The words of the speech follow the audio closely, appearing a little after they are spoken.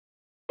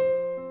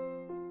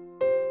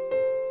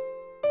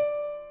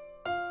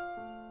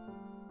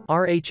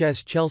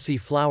RHS Chelsea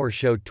Flower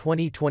Show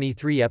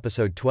 2023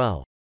 Episode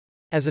 12.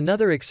 As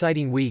another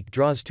exciting week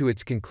draws to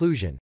its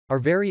conclusion, our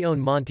very own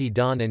Monty,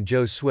 Don and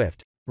Joe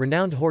Swift,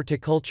 renowned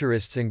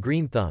horticulturists and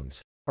green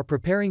thumbs, are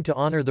preparing to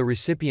honor the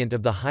recipient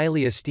of the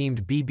highly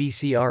esteemed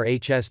BBC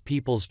RHS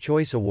People's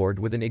Choice Award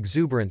with an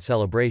exuberant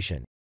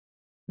celebration.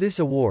 This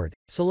award,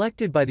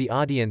 selected by the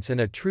audience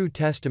and a true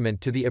testament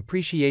to the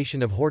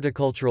appreciation of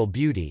horticultural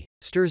beauty,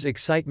 stirs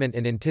excitement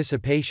and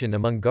anticipation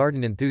among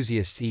garden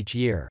enthusiasts each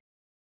year.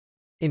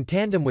 In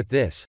tandem with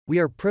this, we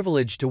are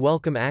privileged to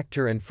welcome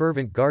actor and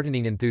fervent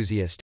gardening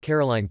enthusiast,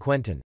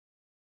 Quentin.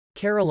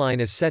 Caroline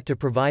is set to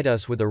provide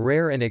us with a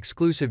rare and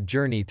exclusive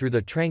journey through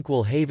the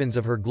tranquil havens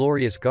of her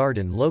glorious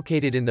garden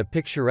located in the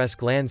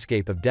picturesque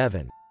landscape of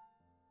Devon.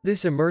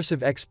 This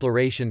immersive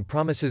exploration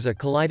promises a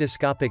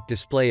kaleidoscopic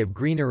display of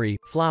greenery,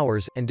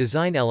 flowers, and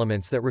design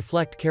elements that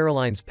reflect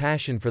Caroline's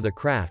passion for the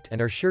craft and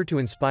are sure to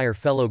inspire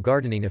fellow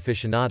gardening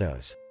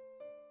aficionados.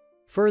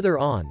 Further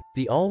on,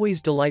 the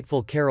always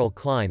delightful Carol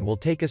Klein will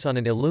take us on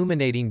an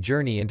illuminating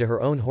journey into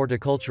her own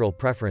horticultural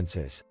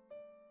preferences.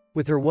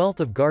 With her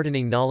wealth of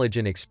gardening knowledge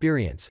and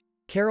experience,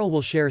 Carol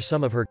will share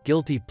some of her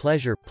guilty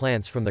pleasure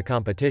plants from the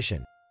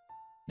competition.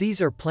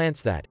 These are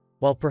plants that,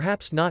 while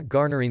perhaps not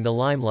garnering the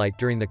limelight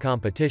during the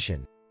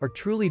competition, are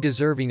truly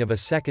deserving of a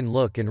second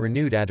look and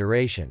renewed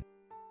adoration.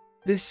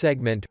 This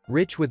segment,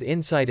 rich with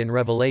insight and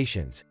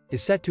revelations,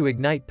 is set to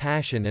ignite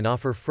passion and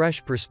offer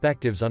fresh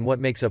perspectives on what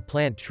makes a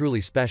plant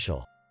truly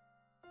special.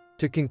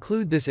 To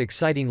conclude this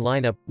exciting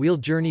lineup, we'll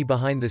journey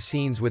behind the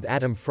scenes with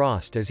Adam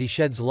Frost as he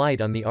sheds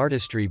light on the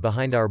artistry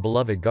behind our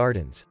beloved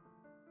gardens.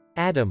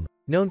 Adam,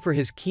 known for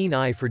his keen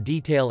eye for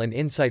detail and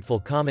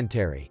insightful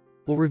commentary,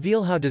 will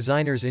reveal how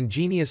designers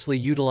ingeniously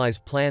utilize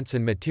plants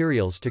and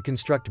materials to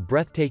construct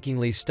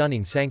breathtakingly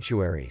stunning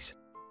sanctuaries.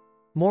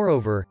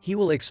 Moreover, he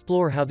will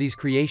explore how these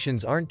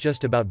creations aren't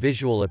just about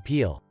visual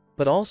appeal,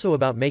 but also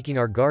about making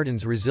our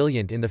gardens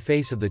resilient in the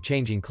face of the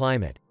changing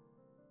climate.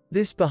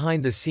 This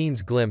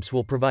behind-the-scenes glimpse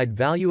will provide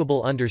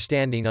valuable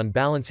understanding on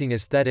balancing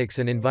aesthetics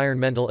and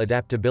environmental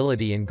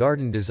adaptability in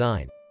garden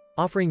design,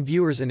 offering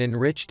viewers an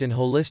enriched and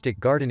holistic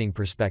gardening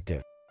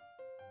perspective.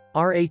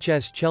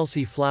 RHS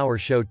Chelsea Flower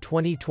Show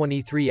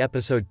 2023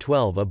 Episode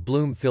 12, A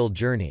Bloom-Filled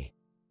Journey.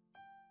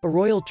 A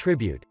royal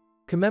tribute,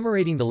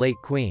 commemorating the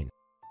late Queen.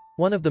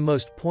 One of the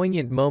most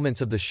poignant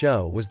moments of the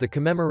show was the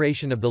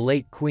commemoration of the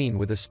late Queen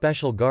with a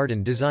special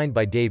garden designed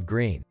by Dave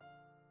Green.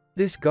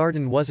 This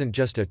garden wasn't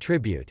just a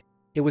tribute,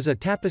 it was a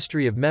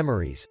tapestry of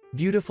memories,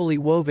 beautifully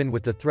woven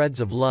with the threads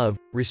of love,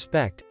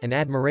 respect, and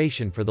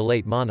admiration for the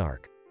late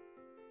monarch.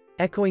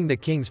 Echoing the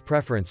King's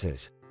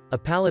preferences, a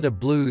palette of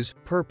blues,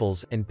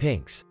 purples, and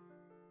pinks.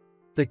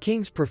 The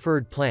King's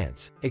preferred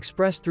plants,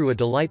 expressed through a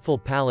delightful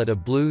palette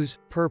of blues,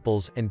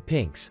 purples, and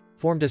pinks,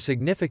 formed a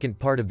significant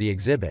part of the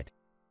exhibit.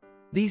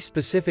 These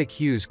specific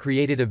hues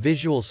created a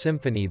visual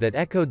symphony that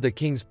echoed the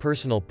King's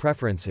personal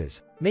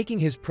preferences, making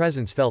his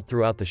presence felt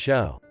throughout the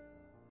show.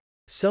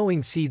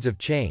 Sowing seeds of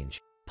change,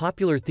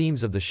 popular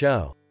themes of the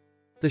show.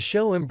 The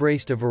show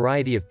embraced a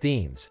variety of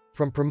themes,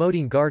 from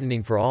promoting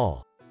gardening for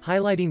all,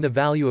 highlighting the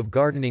value of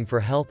gardening for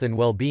health and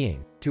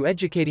well-being, to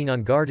educating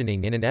on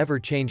gardening in an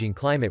ever-changing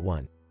climate.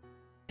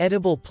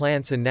 Edible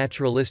plants and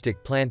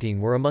naturalistic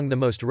planting were among the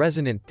most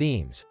resonant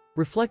themes,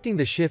 reflecting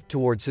the shift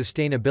toward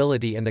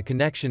sustainability and the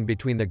connection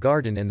between the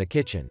garden and the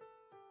kitchen.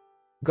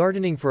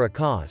 Gardening for a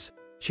cause,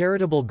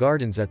 charitable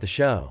gardens at the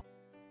show.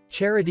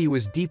 Charity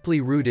was deeply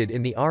rooted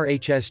in the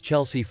RHS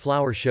Chelsea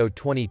Flower Show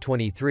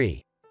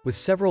 2023, with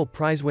several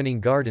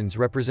prize-winning gardens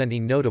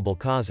representing notable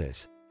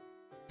causes.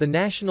 The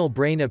National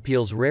Brain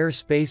Appeal's Rare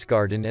Space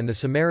Garden and the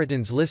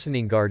Samaritan's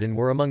Listening Garden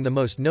were among the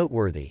most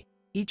noteworthy,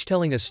 each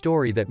telling a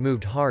story that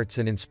moved hearts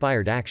and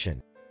inspired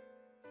action.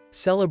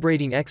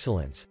 Celebrating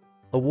excellence.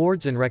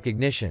 Awards and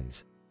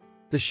recognitions.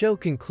 The show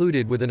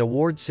concluded with an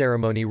award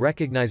ceremony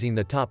recognizing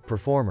the top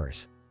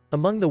performers.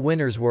 Among the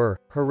winners were,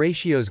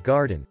 Horatio's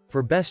Garden,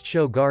 for Best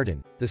Show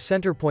Garden, the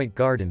Centerpoint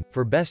Garden,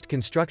 for Best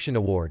Construction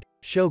Award,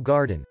 Show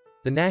Garden,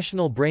 the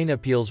National Brain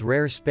Appeal's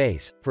Rare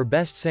Space, for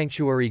Best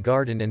Sanctuary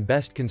Garden and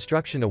Best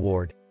Construction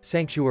Award,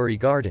 Sanctuary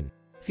Garden,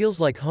 Feels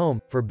Like Home,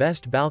 for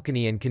Best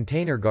Balcony and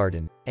Container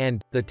Garden,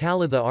 and, the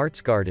Talitha Arts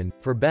Garden,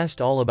 for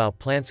Best All About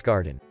Plants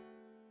Garden.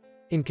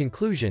 In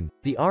conclusion,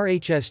 the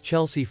RHS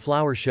Chelsea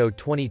Flower Show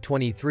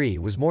 2023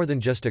 was more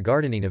than just a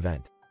gardening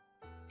event.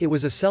 It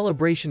was a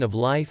celebration of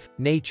life,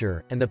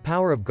 nature, and the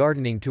power of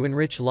gardening to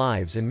enrich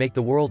lives and make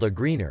the world a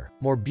greener,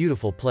 more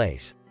beautiful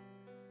place.